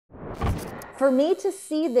for me to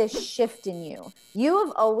see this shift in you, you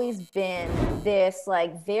have always been this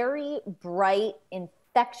like very bright,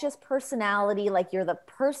 infectious personality. Like you're the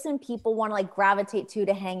person people want to like gravitate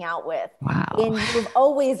to hang out with. Wow. And you've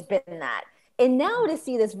always been that. And now to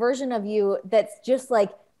see this version of you that's just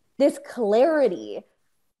like this clarity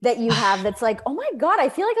that you have that's like, oh my God, I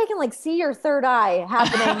feel like I can like see your third eye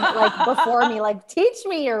happening like before me. Like, teach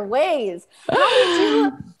me your ways. How did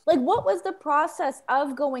you, like, what was the process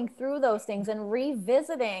of going through those things and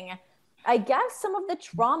revisiting, I guess, some of the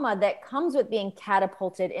trauma that comes with being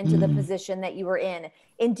catapulted into the position that you were in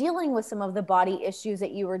dealing with some of the body issues that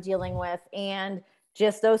you were dealing with, and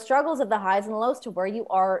just those struggles of the highs and lows to where you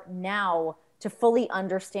are now to fully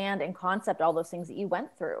understand and concept all those things that you went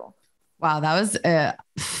through? Wow, that was a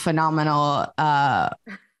phenomenal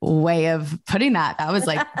way of putting that. That was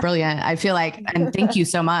like brilliant. I feel like, and thank you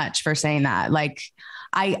so much for saying that. Like,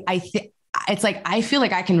 I think it's like, I feel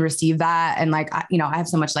like I can receive that. And like, I have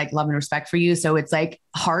so much like love and respect for you. So it's like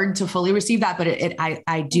hard to fully receive that, but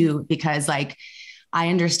I do, because like, I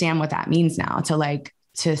understand what that means now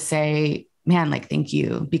to say, man, like, thank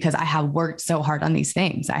you, because I have worked so hard on these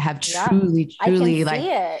things. I have truly I can like, see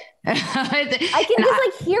it. I can just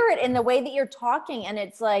like hear it in the way that you're talking. And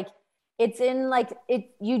it's like, it's in like it,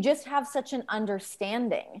 you just have such an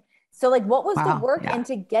understanding. So like, what was the work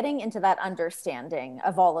into getting into that understanding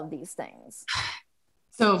of all of these things?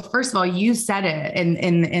 So first of all, you said it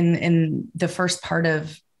in the first part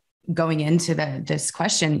of going into this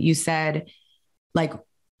question. You said, like,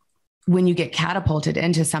 when you get catapulted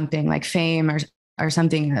into something like fame or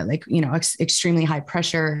something like, extremely high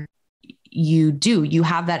pressure, you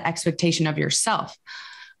have that expectation of yourself.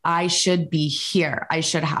 I should be here. I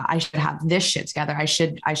should have this shit together. I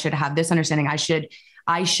should have this understanding. I should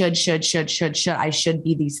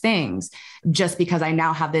be these things, just because I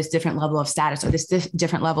now have this different level of status or this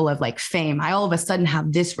different level of like fame. I all of a sudden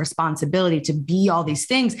have this responsibility to be all these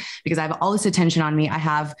things because I have all this attention on me. I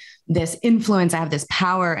have this influence, I have this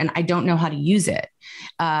power, and I don't know how to use it.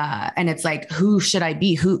 And it's like, who should I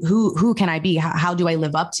be? Who can I be? How do I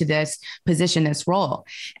live up to this position, this role?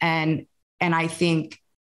 And I think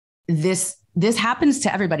this happens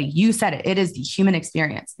to everybody. You said it. It is the human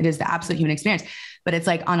experience. It is the absolute human experience. But it's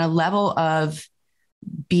like on a level of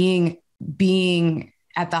being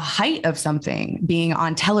at the height of something, being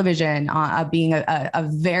on television, being a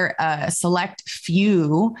very select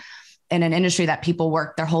few in an industry that people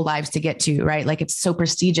work their whole lives to get to, right? Like, it's so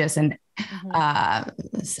prestigious and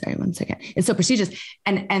sorry, one second. It's so prestigious.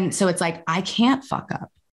 And so it's like, I can't fuck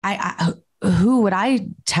up. Who would I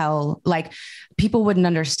tell? Like, people wouldn't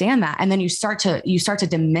understand that. And then you start to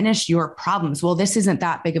diminish your problems. Well, this isn't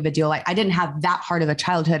that big of a deal. Like, I didn't have that hard of a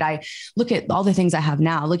childhood. I look at all the things I have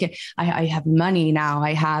now. I have money now.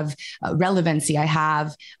 I have relevancy. I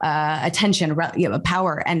have attention,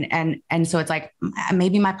 power. And so it's like,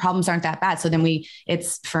 maybe my problems aren't that bad. So then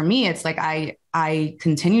for me, it's like, I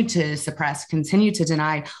continue to suppress, continue to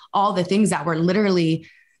deny all the things that were literally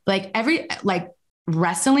like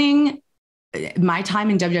wrestling. My time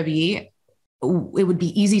in WWE, it would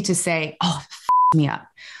be easy to say, oh, me up.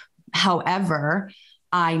 However,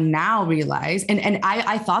 I now realize, and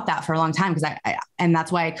I thought that for a long time, because and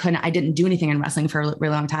that's why I didn't do anything in wrestling for a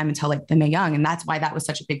really long time until like the Mae Young. And that's why that was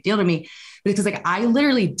such a big deal to me, because like, I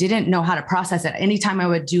literally didn't know how to process it. Anytime I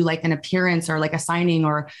would do like an appearance or like a signing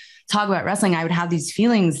or talk about wrestling, I would have these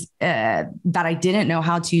feelings that I didn't know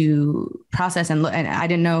how to process, and I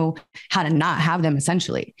didn't know how to not have them,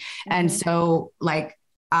 essentially. Mm-hmm. And so like,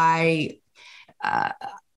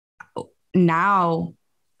 now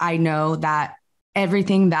I know that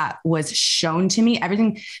everything that was shown to me,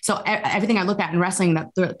 everything I look at in wrestling,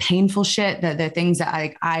 the painful shit, the things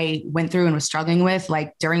that I went through and was struggling with,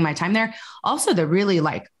 like during my time there, also the really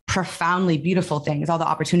like profoundly beautiful things, all the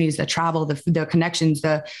opportunities, the travel, the connections,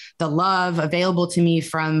 the love available to me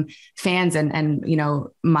from fans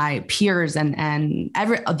and my peers and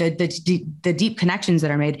the deep connections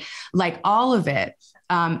that are made, like all of it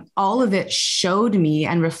showed me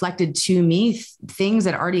and reflected to me things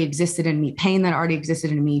that already existed in me, pain that already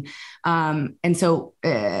existed in me. And so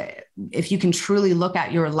if you can truly look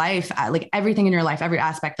at your life, like everything in your life, every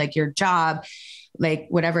aspect, like your job, like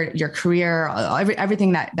whatever, your career,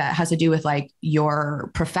 everything that has to do with like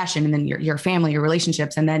your profession, and then your family, your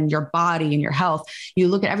relationships, and then your body and your health, you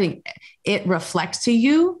look at everything, it reflects to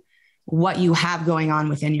you what you have going on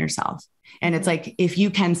within yourself. And it's like, if you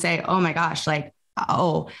can say, oh my gosh, like,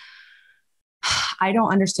 oh, I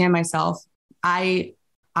don't understand myself. I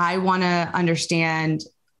want to understand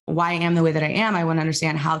why I am the way that I am. I want to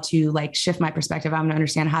understand how to like shift my perspective. I want to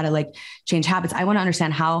understand how to like change habits. I want to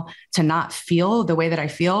understand how to not feel the way that I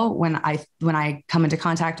feel when I come into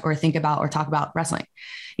contact or think about or talk about wrestling,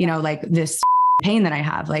 you know, like this pain that I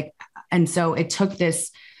have, like, and so it took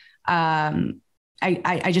this,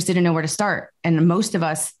 I just didn't know where to start. And most of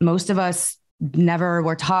us never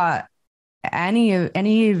were taught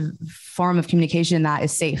any form of communication that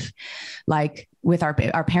is safe. Like with our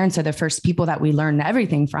parents are the first people that we learn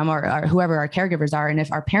everything from, or whoever our caregivers are. And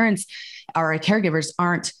if our parents or our caregivers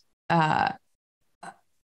aren't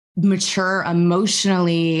mature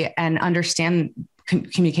emotionally and understand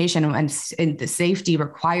communication and the safety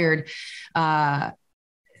required to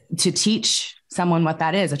teach someone what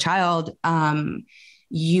that is, a child,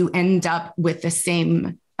 you end up with the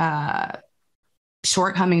same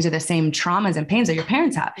shortcomings or the same traumas and pains that your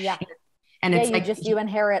parents have. Yeah. And it's like, you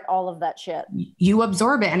inherit all of that shit. You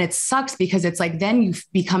absorb it, and it sucks because it's like, then you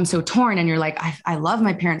become so torn and you're like, I love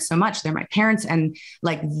my parents so much. They're my parents. And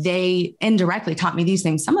like, they indirectly taught me these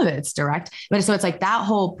things. Some of it's direct, but so it's like that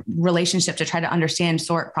whole relationship to try to understand,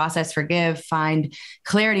 sort, process, forgive, find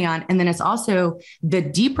clarity on. And then it's also the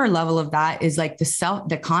deeper level of that is like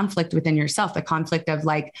the conflict within yourself, the conflict of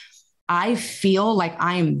like, I feel like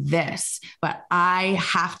I'm this, but I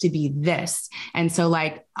have to be this. And so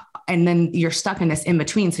like, and then you're stuck in this in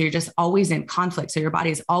between. So you're just always in conflict. So your body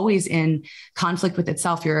is always in conflict with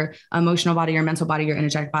itself, your emotional body, your mental body, your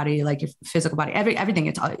energetic body, like your physical body, everything.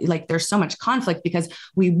 It's like, there's so much conflict because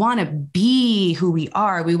we want to be who we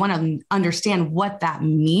are. We want to understand what that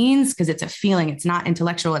means because it's a feeling. It's not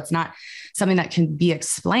intellectual. It's not something that can be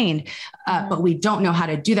explained, but we don't know how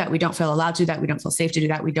to do that. We don't feel allowed to do that. We don't feel safe to do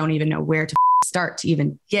that. We don't even know where to start to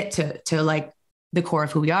even get to like the core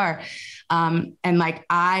of who we are. And like,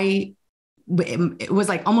 it was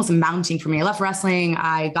like almost mounting for me. I left wrestling.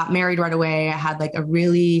 I got married right away. I had like a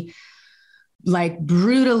really like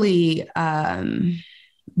brutally,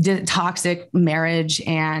 toxic marriage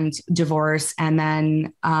and divorce. And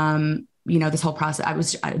then, you know, this whole process, I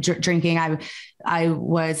was drinking. I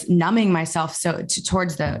was numbing myself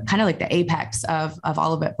towards the kind of like the apex of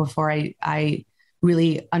all of it before I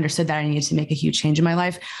really understood that I needed to make a huge change in my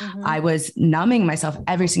life. I was numbing myself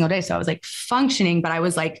every single day. So I was like functioning, but I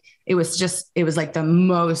was like, it was like the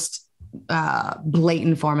most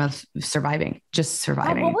blatant form of surviving, just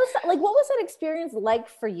surviving. What was that experience like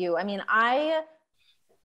for you? I mean, I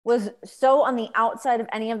was so on the outside of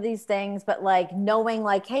any of these things, but like knowing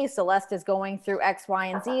like, hey, Celeste is going through X, Y,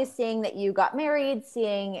 and Z, seeing that you got married,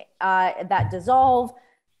 seeing that dissolve,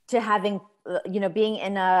 to having, you know, being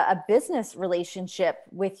in a business relationship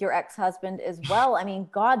with your ex-husband as well. I mean,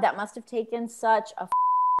 God, that must have taken such a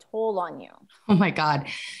toll on you. Oh my God,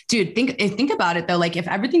 dude, think about it though. Like if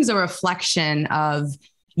everything's a reflection of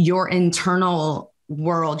your internal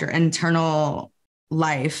world, your internal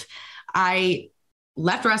life, I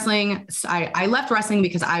left wrestling. I left wrestling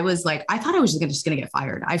because I was like, I thought I was just going to get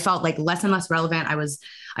fired. I felt like less and less relevant.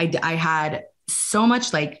 I had so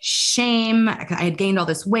much like shame. I had gained all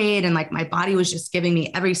this weight and like my body was just giving me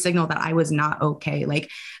every signal that I was not okay. Like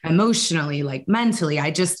emotionally, like mentally,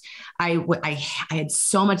 I had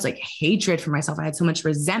so much like hatred for myself. I had so much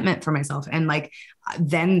resentment for myself. And like,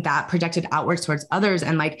 then that projected outwards towards others.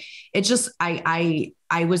 And like, it just, I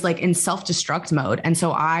was like in self-destruct mode. And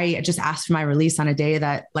so I just asked for my release on a day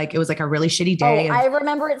that like, it was like a really shitty day. I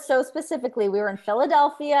remember it so specifically. We were in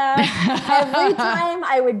Philadelphia. Every time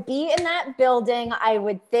I would be in that building, I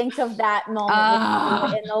would think of that moment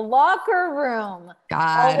with you in the locker room.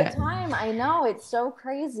 God. All the time. I know, it's so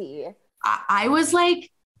crazy. I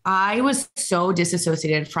was so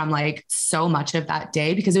disassociated from like so much of that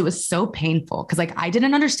day because it was so painful. Cause like, I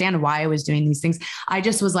didn't understand why I was doing these things. I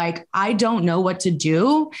just was like, I don't know what to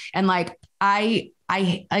do. And like, I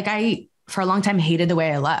for a long time hated the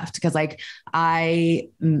way I left. Cause like, I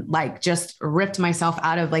like just ripped myself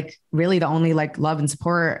out of like really the only like love and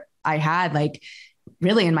support I had like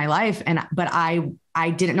really in my life. But I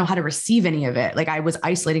didn't know how to receive any of it. Like I was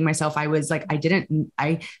isolating myself. I was like,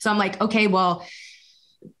 so I'm like, okay, well,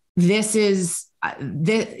 this is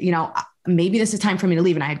you know, maybe this is time for me to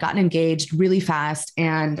leave. And I had gotten engaged really fast.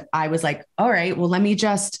 And I was like, all right, well,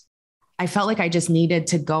 I felt like I just needed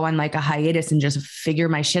to go on like a hiatus and just figure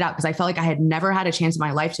my shit out. Cause I felt like I had never had a chance in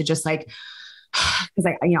my life to just like, cause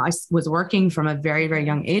I was working from a very, very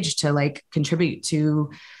young age to like contribute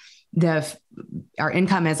to our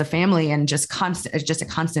income as a family and just a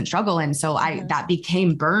constant struggle. And so that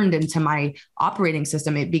became burned into my operating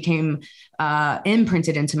system. It became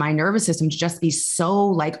imprinted into my nervous system to just be so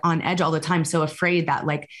like on edge all the time. So afraid that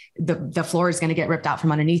like the floor is going to get ripped out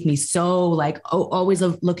from underneath me. So like, always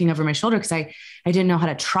looking over my shoulder. Cause I didn't know how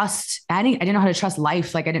to trust I didn't know how to trust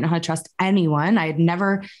life. Like I didn't know how to trust anyone. I had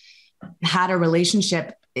never had a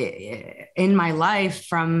relationship in my life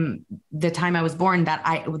from the time I was born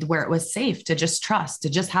where it was safe to just trust, to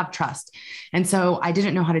just have trust. And so I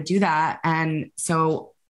didn't know how to do that. And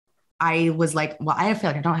so I was like, well, I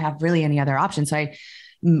feel like I don't have really any other options. So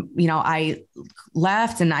I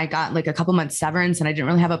left and I got like a couple months severance and I didn't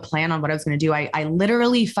really have a plan on what I was going to do. I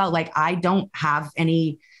literally felt like I don't have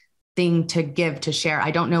anything to give, to share.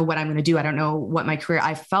 I don't know what I'm going to do. I don't know what my career,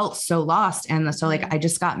 I felt so lost. And so like, I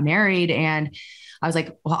just got married and I was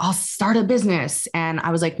like, well, I'll start a business. And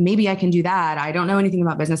I was like, maybe I can do that. I don't know anything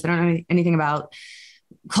about business. I don't know anything about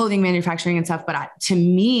clothing manufacturing and stuff, but to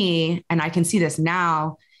me, and I can see this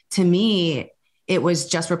now, to me, it was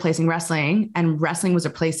just replacing wrestling, and wrestling was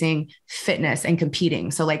replacing fitness and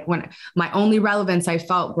competing. So like when my only relevance I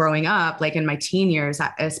felt growing up, like in my teen years,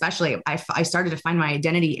 especially, I started to find my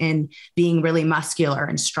identity in being really muscular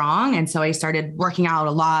and strong. And so I started working out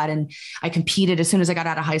a lot and I competed as soon as I got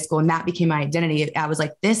out of high school, and that became my identity. I was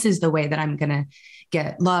like, this is the way that I'm going to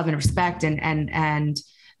get love and respect and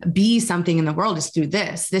be something in the world, is through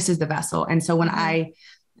this. This is the vessel. And so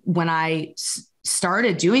when I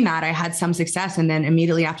started doing that, I had some success. And then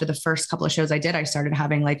immediately after the first couple of shows I did, I started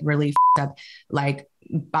having like really up like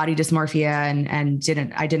body dysmorphia and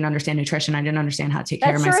I didn't understand nutrition. I didn't understand how to take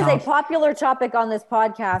care of myself. That sure is a popular topic on this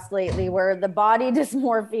podcast lately, where the body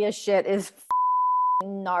dysmorphia shit is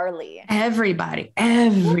gnarly. Every body,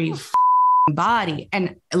 and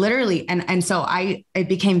literally, and so it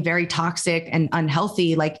became very toxic and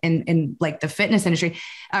unhealthy, like in like the fitness industry,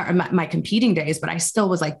 my competing days. But I still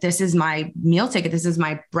was like, this is my meal ticket. This is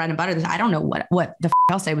my bread and butter. I don't know what the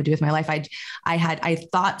else I would do with my life. I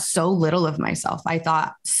thought so little of myself. I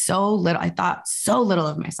thought so little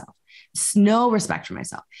of myself. No respect for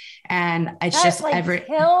myself. And it's that just like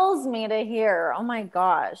kills me to hear. Oh my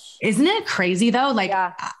gosh. Isn't it crazy though? Like,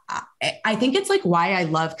 yeah. I think it's like why I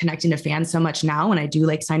love connecting to fans so much now when I do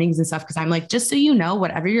like signings and stuff. Cause I'm like, just so you know,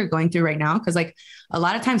 whatever you're going through right now. Cause like a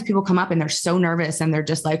lot of times people come up and they're so nervous and they're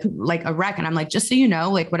just like a wreck. And I'm like, just so you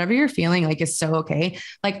know, like whatever you're feeling, like is so okay.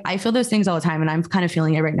 Like I feel those things all the time and I'm kind of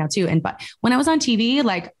feeling it right now too. But when I was on TV,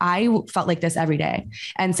 like I felt like this every day.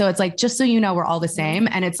 And so it's like, just so you know, we're all the same.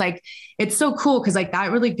 And it's like, it's so cool. Cause like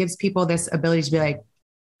that really gives people this ability to be like,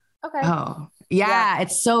 okay, oh yeah.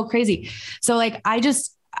 It's so crazy. So like,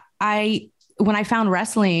 when I found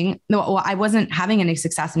wrestling, I wasn't having any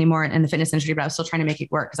success anymore in the fitness industry, but I was still trying to make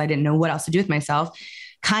it work because I didn't know what else to do with myself.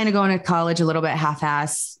 Kind of going to college a little bit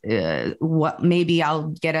half-ass, maybe I'll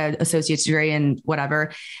get an associate's degree and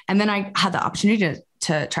whatever. And then I had the opportunity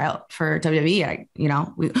to try out for WWE.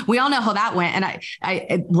 We all know how that went.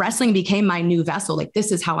 And wrestling became my new vessel. Like,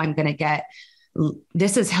 this is how I'm going to get,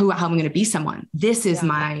 this is how I'm going to be someone. This is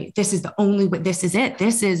the only way. This is it.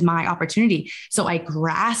 This is my opportunity. So I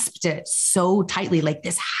grasped it so tightly. Like,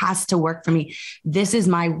 this has to work for me. This is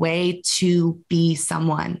my way to be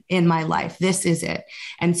someone in my life. This is it.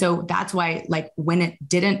 And so that's why, like, when it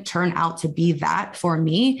didn't turn out to be that for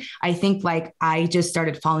me, I think like I just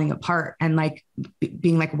started falling apart and like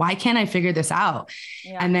being like, why can't I figure this out?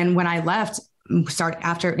 Yeah. And then when I left,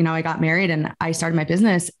 after I got married and I started my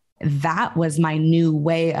business, that was my new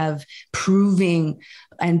way of proving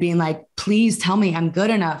and being like, please tell me I'm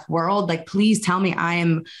good enough, world. Like, please tell me I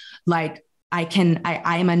am like, I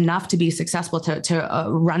am enough to be successful to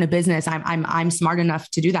run a business. I'm smart enough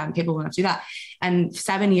to do that. I'm capable enough to do that. And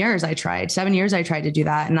 7 years I tried to do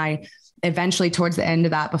that. And I eventually, towards the end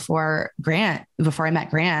of that, before I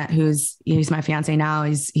met Grant, he's my fiance now,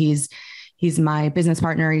 he's my business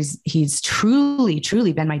partner. He's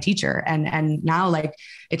truly been my teacher. And now, like,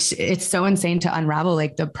 it's so insane to unravel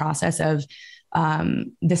like the process of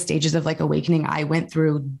the stages of like awakening I went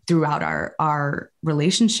throughout our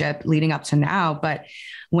relationship leading up to now. But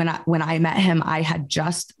when I met him, I had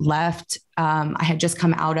just left. I had just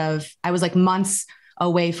come out of, I was like months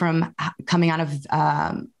away from coming out of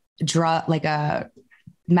like a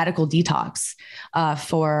medical detox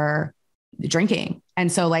for drinking. And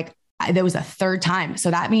so like, there was a third time. So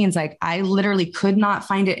that means like, I literally could not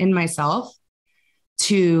find it in myself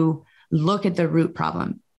to look at the root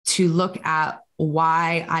problem, to look at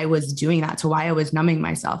why I was doing that, to why I was numbing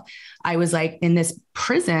myself. I was like in this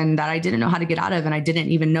prison that I didn't know how to get out of. And I didn't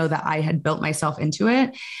even know that I had built myself into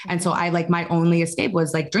it. And so I like, my only escape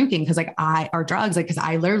was like drinking. Cause like or drugs, like, cause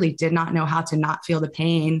I literally did not know how to not feel the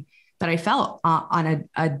pain that I felt on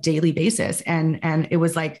a daily basis. And it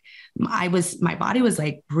was like, my body was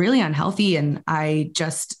like really unhealthy. And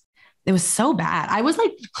it was so bad. I would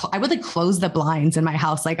like close the blinds in my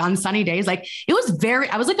house, like on sunny days. Like I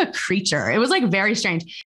was like a creature. It was like very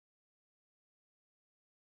strange.